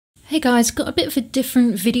Hey guys, got a bit of a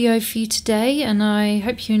different video for you today and I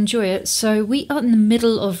hope you enjoy it. So we are in the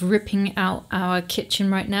middle of ripping out our kitchen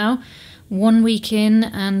right now, 1 week in,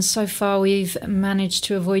 and so far we've managed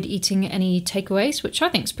to avoid eating any takeaways, which I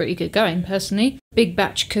think is pretty good going personally. Big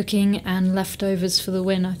batch cooking and leftovers for the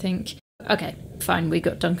win, I think. Okay, fine, we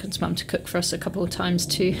got Duncan's mum to cook for us a couple of times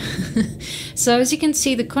too. So as you can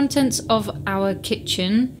see, the contents of our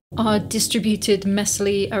kitchen are distributed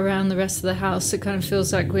messily around the rest of the house. It kind of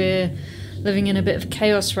feels like we're living in a bit of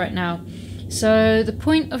chaos right now. So the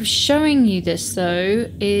point of showing you this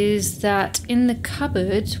though is that in the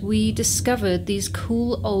cupboard we discovered these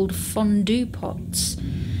cool old fondue pots.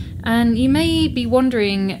 And you may be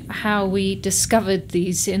wondering how we discovered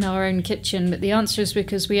these in our own kitchen, but the answer is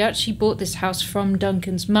because we actually bought this house from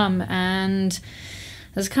Duncan's mum, and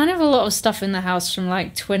there's kind of a lot of stuff in the house from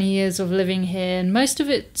like 20 years of living here, and most of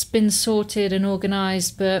it's been sorted and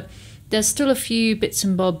organised, but there's still a few bits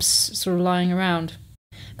and bobs sort of lying around.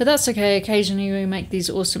 But that's okay, occasionally we make these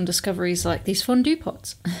awesome discoveries like these fondue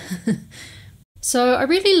pots. So I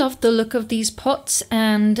really love the look of these pots,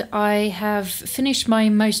 and I have finished my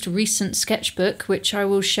most recent sketchbook, which I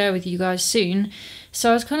will share with you guys soon. So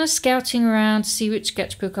I was kind of scouting around to see which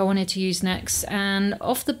sketchbook I wanted to use next, and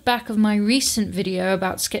off the back of my recent video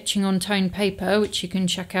about sketching on toned paper, which you can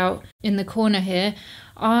check out in the corner here,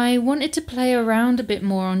 I wanted to play around a bit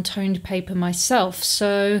more on toned paper myself.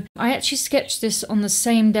 So I actually sketched this on the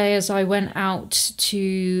same day as I went out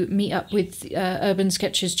to meet up with Urban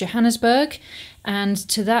Sketchers Johannesburg. And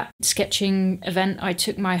to that sketching event, I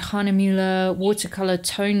took my Hahnemühle watercolour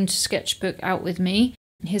toned sketchbook out with me.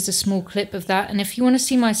 Here's a small clip of that. And if you want to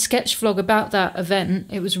see my sketch vlog about that event,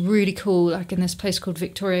 it was really cool, like in this place called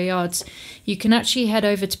Victoria Yards. You can actually head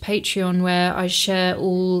over to Patreon, where I share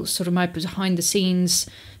all sort of my behind the scenes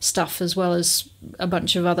stuff as well as a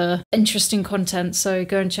bunch of other interesting content, so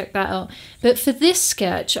go and check that out. But for this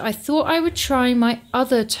sketch, I thought I would try my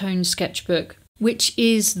other toned sketchbook, which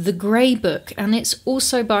is the Grey Book, and it's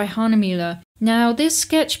also by Hahnemühle. Now, this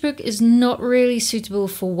sketchbook is not really suitable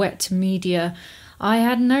for wet media. I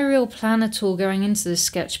had no real plan at all going into this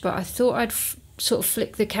sketch, but I thought I'd sort of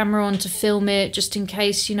flick the camera on to film it just in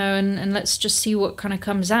case, you know, and let's just see what kind of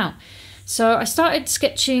comes out. So I started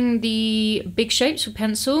sketching the big shapes with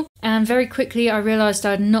pencil, and very quickly I realised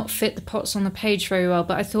I'd not fit the pots on the page very well,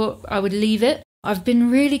 but I thought I would leave it. I've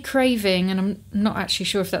been really craving, and I'm not actually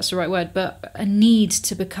sure if that's the right word, but a need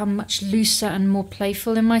to become much looser and more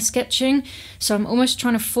playful in my sketching. So I'm almost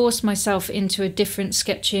trying to force myself into a different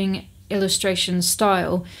sketching illustration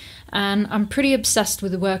style. And I'm pretty obsessed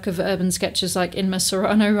with the work of Urban Sketchers like Inma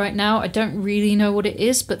Serrano right now. I don't really know what it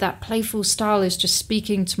is, but that playful style is just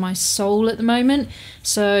speaking to my soul at the moment.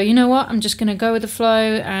 So you know what, I'm just going to go with the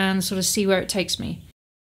flow and sort of see where it takes me.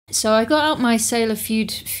 So I got out my Sailor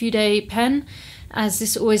Fude pen, as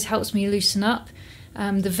this always helps me loosen up.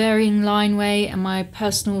 The varying line weight and my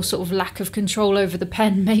personal sort of lack of control over the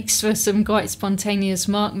pen makes for some quite spontaneous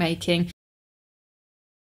mark making.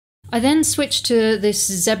 I then switched to this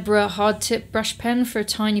Zebra hard tip brush pen for a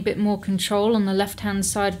tiny bit more control on the left hand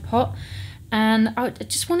side pot, and I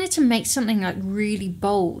just wanted to make something like really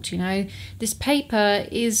bold, you know. This paper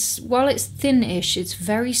is, while it's thin-ish, it's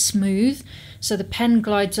very smooth, so the pen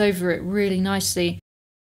glides over it really nicely.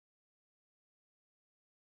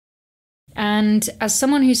 And as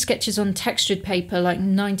someone who sketches on textured paper like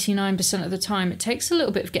 99% of the time, it takes a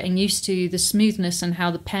little bit of getting used to the smoothness and how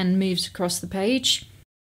the pen moves across the page.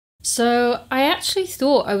 So I actually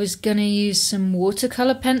thought I was going to use some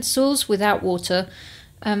watercolour pencils without water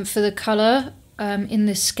for the colour in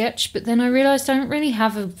this sketch, but then I realised I don't really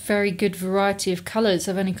have a very good variety of colours.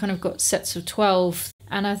 I've only kind of got sets of 12,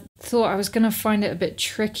 and I thought I was going to find it a bit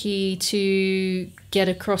tricky to get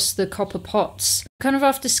across the copper pots. Kind of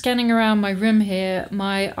after scanning around my room here,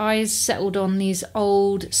 my eyes settled on these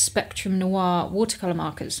old Spectrum Noir watercolour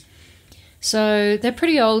markers. So they're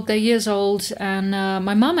pretty old, they're years old, and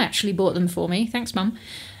my mum actually bought them for me, thanks mum.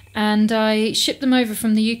 And I shipped them over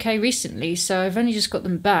from the UK recently, so I've only just got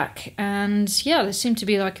them back. And yeah, there seemed to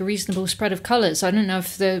be like a reasonable spread of colours. I don't know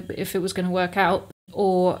if it was going to work out,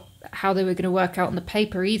 or how they were going to work out on the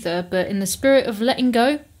paper either, but in the spirit of letting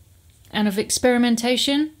go and of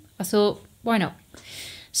experimentation, I thought, why not?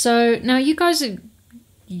 So now you guys are,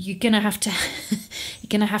 you're going to have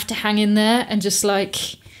to hang in there and just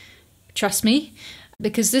like, trust me,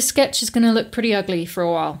 because this sketch is going to look pretty ugly for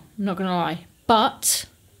a while, I'm not going to lie. But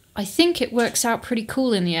I think it works out pretty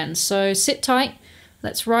cool in the end, so sit tight,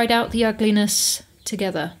 let's ride out the ugliness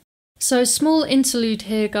together. So, small interlude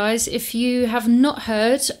here, guys. If you have not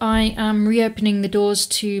heard, I am reopening the doors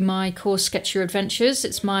to my course Sketchy Adventures.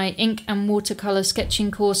 It's my ink and watercolour sketching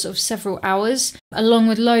course of several hours, along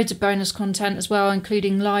with loads of bonus content as well,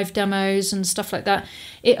 including live demos and stuff like that.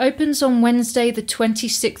 It opens on Wednesday, the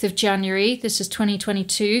 26th of January. This is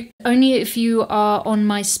 2022. Only if you are on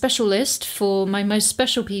my special list for my most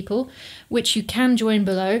special people, which you can join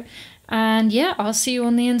below. And yeah, I'll see you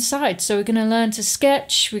on the inside. So we're going to learn to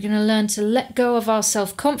sketch, we're going to learn to let go of our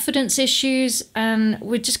self-confidence issues, and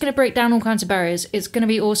we're just going to break down all kinds of barriers. It's going to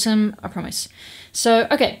be awesome, I promise. So,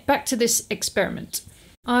 okay, back to this experiment.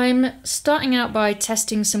 I'm starting out by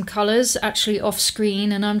testing some colours actually off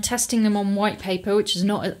screen, and I'm testing them on white paper, which is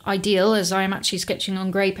not ideal as I am actually sketching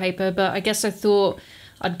on grey paper, but I guess I thought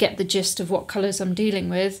I'd get the gist of what colours I'm dealing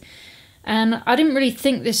with. And I didn't really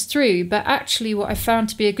think this through, but actually what I found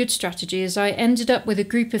to be a good strategy is I ended up with a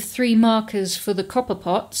group of 3 markers for the copper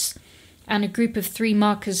pots and a group of 3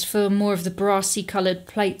 markers for more of the brassy coloured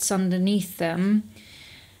plates underneath them.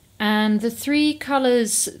 And the 3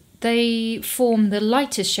 colours, they form the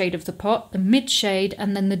lightest shade of the pot, the mid shade,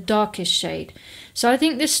 and then the darkest shade. So I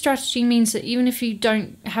think this strategy means that even if you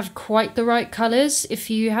don't have quite the right colours,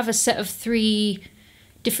 if you have a set of 3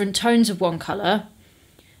 different tones of one colour,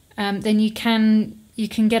 then you can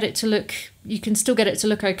get it to look, you can still get it to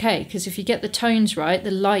look okay, because if you get the tones right,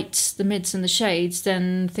 the lights, the mids and the shades,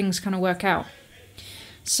 then things kind of work out.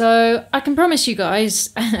 So I can promise you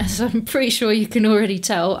guys, as I'm pretty sure you can already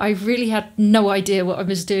tell, I really had no idea what I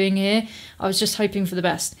was doing here. I was just hoping for the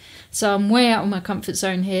best. So I'm way out of my comfort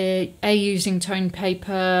zone here, A, using toned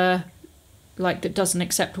paper like that doesn't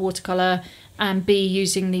accept watercolour, and B,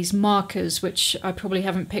 using these markers which I probably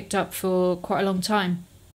haven't picked up for quite a long time.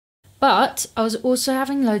 But I was also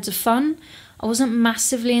having loads of fun. I wasn't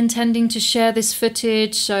massively intending to share this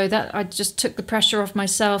footage, so that I just took the pressure off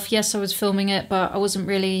myself. Yes, I was filming it, but I wasn't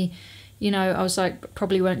really, I was like,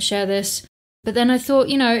 probably won't share this. But then I thought,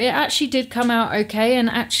 it actually did come out okay, and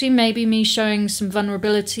actually maybe me showing some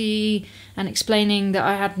vulnerability and explaining that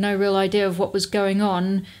I had no real idea of what was going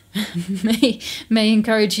on may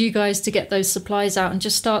encourage you guys to get those supplies out and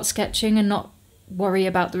just start sketching and not worry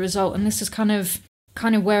about the result. And this is kind of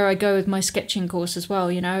where I go with my sketching course as well,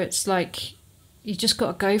 it's like you just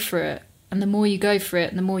got to go for it, and the more you go for it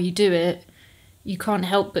and the more you do it, you can't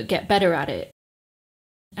help but get better at it,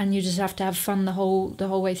 and you just have to have fun the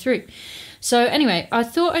whole way through. So anyway, I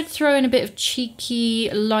thought I'd throw in a bit of cheeky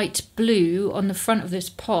light blue on the front of this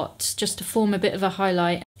pot just to form a bit of a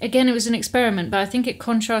highlight. Again, it was an experiment, but I think it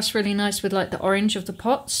contrasts really nice with like the orange of the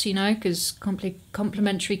pots, because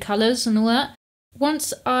complementary colours and all that.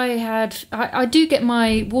 Once I do get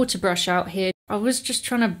my water brush out here. I was just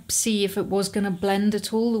trying to see if it was going to blend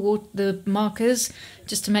at all, the markers,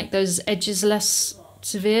 just to make those edges less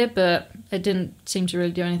severe, but it didn't seem to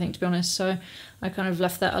really do anything, to be honest, so I kind of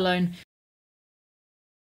left that alone.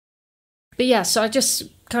 But yeah, so I just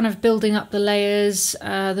kind of building up the layers.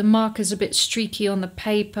 The marker's a bit streaky on the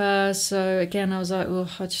paper, so again I was like, oh,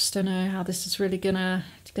 I just don't know how this is really gonna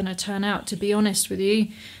turn out, to be honest with you.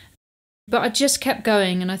 But I just kept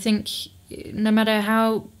going, and I think no matter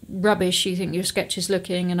how rubbish you think your sketch is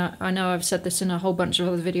looking, and I know I've said this in a whole bunch of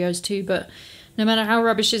other videos too, but no matter how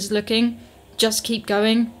rubbish it's looking, just keep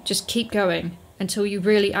going until you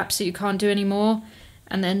really absolutely can't do any more,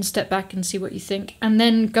 and then step back and see what you think, and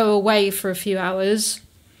then go away for a few hours,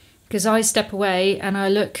 because I step away and I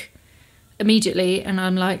look immediately and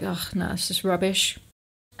I'm like, oh no, it's just rubbish.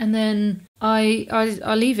 And then I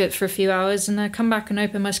leave it for a few hours, and I come back and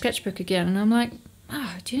open my sketchbook again, and I'm like,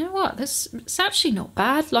 oh, do you know what? It's actually not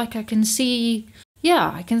bad. Like I can see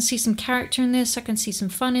some character in this. I can see some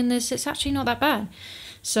fun in this. It's actually not that bad.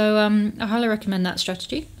 So I highly recommend that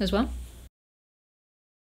strategy as well.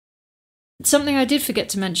 Something I did forget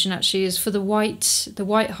to mention actually is for the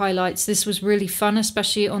white highlights. This was really fun,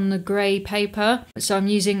 especially on the grey paper. So I'm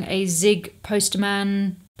using a Zig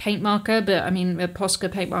Posterman paint marker, but I mean a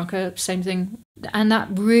Posca paint marker, same thing. And that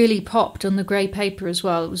really popped on the grey paper as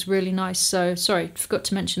well. It was really nice. So sorry, forgot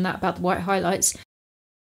to mention that about the white highlights.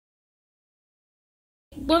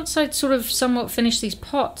 Once I'd sort of somewhat finished these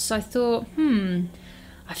pots, I thought,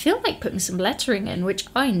 I feel like putting some lettering in, which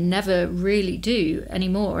I never really do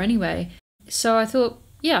anymore anyway. So I thought,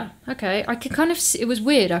 yeah, okay. I could kind of see, it was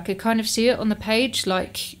weird, I could kind of see it on the page,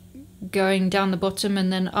 like going down the bottom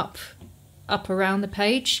and then up around the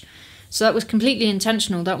page. So that was completely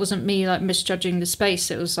intentional. That wasn't me like misjudging the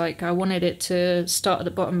space. It was like I wanted it to start at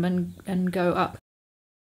the bottom and go up.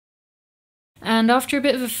 And after a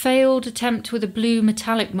bit of a failed attempt with a blue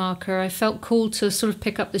metallic marker, I felt called to sort of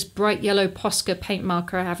pick up this bright yellow Posca paint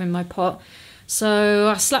marker I have in my pot. So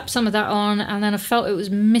I slapped some of that on, and then I felt it was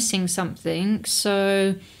missing something.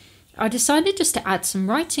 So I decided just to add some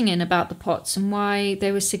writing in about the pots and why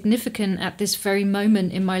they were significant at this very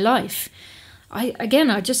moment in my life.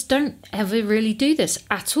 I just don't ever really do this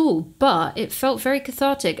at all, but it felt very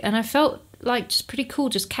cathartic, and I felt like just pretty cool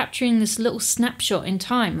just capturing this little snapshot in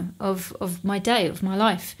time of my day, of my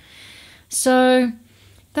life. So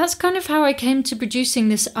that's kind of how I came to producing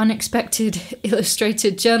this unexpected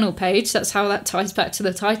illustrated journal page. That's how that ties back to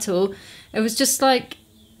the title. It was just like,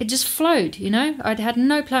 it just flowed, you know? I'd had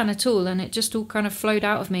no plan at all, and it just all kind of flowed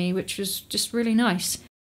out of me, which was just really nice.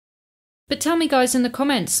 But tell me, guys, in the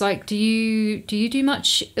comments, like, do you do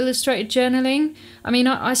much illustrated journaling? I mean,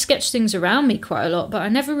 I sketch things around me quite a lot, but I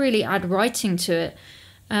never really add writing to it.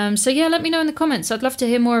 So yeah, let me know in the comments. I'd love to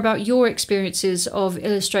hear more about your experiences of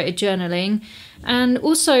illustrated journaling. And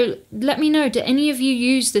also, let me know, do any of you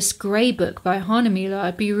use this grey book by Hanemila?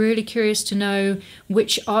 I'd be really curious to know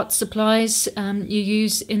which art supplies you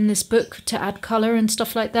use in this book to add colour and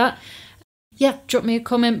stuff like that. Yeah, drop me a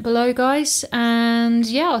comment below, guys. And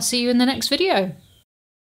yeah, I'll see you in the next video.